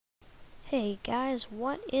Hey guys,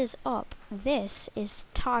 what is up? This is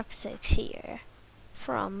Toxics here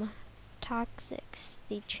from Toxics,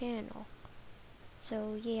 the channel.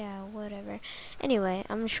 So yeah, whatever. Anyway,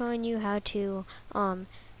 I'm showing you how to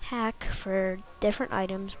hack for different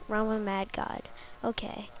items, run with Mad God.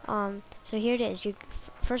 Okay, so here it is.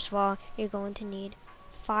 First of all, you're going to need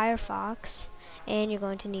Firefox, and you're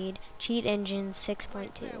going to need Cheat Engine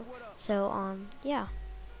 6.2. So yeah.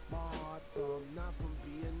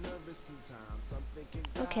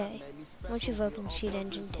 Okay, once you've opened Cheat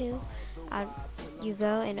Engine 2, you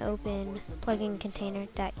go and open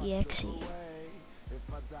plugin-container.exe.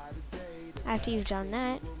 After you've done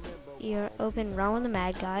that, you open Run with the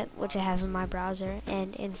Mad God, which I have in my browser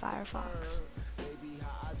and in Firefox.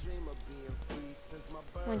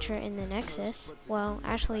 Once you're in the Nexus, well,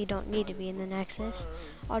 actually you don't need to be in the Nexus.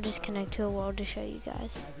 I'll just connect to a world to show you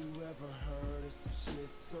guys.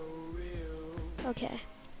 Okay,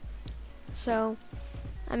 so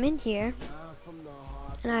I'm in here,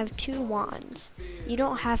 and I have two wands. You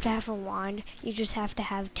don't have to have a wand, you just have to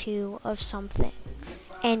have two of something.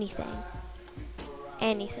 Anything.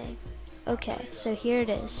 Okay, so here it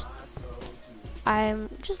is. I'm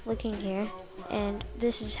just looking here, and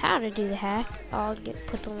this is how to do the hack. I'll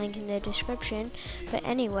put the link in the description. But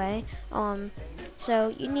anyway,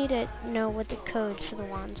 so you need to know what the codes for the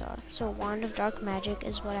wands are. So Wand of Dark Magic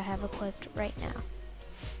is what I have equipped right now.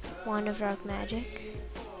 Wand of Dark Magic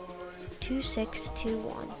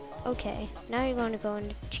 2621. Okay, now you're going to go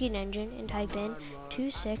into Cheat Engine and type in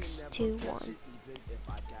 2621.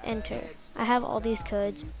 Enter. I have all these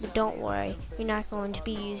codes, but don't worry, you're not going to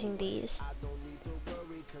be using these.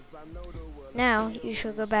 Now you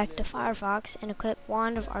should go back to Firefox and equip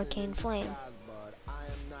Wand of Arcane Flame.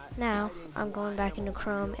 Now I'm going back into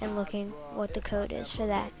Chrome and looking what the code is for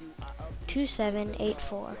that.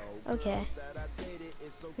 2784. Okay.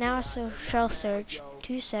 Now I shall search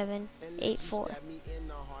 2784.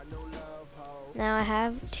 Now I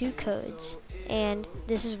have two codes, and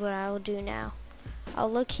this is what I will do now.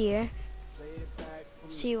 I'll look here,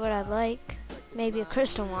 see what I'd like. Maybe a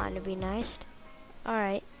crystal wand would be nice.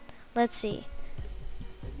 Alright, let's see.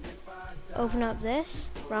 Open up this,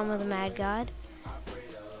 Run with the Mad God.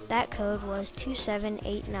 That code was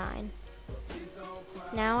 2789.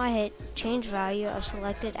 Now I hit change value of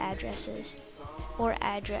selected addresses, or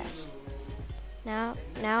address. Now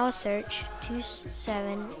I'll search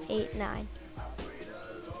 2789.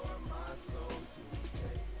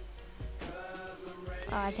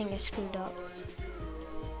 Oh, I think I screwed up.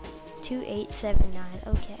 2879,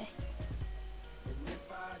 okay.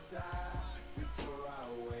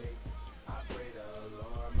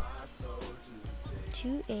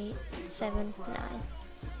 Two 879.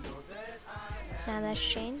 Now that's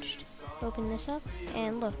changed. Open this up,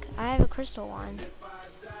 and look, I have a crystal wand.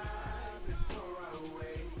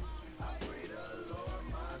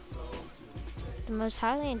 The most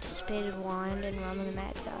highly anticipated wand in Rotmg the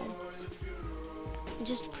Mad God. And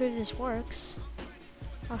just to prove this works,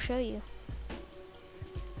 I'll show you.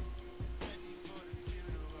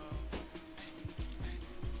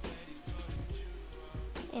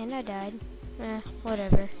 And I died.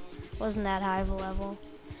 Whatever. Wasn't that high of a level.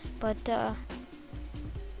 But,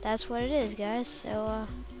 that's what it is, guys. So,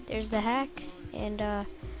 there's the hack, and,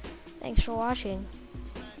 thanks for watching.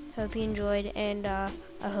 Hope you enjoyed, and, I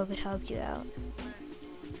hope it helped you out.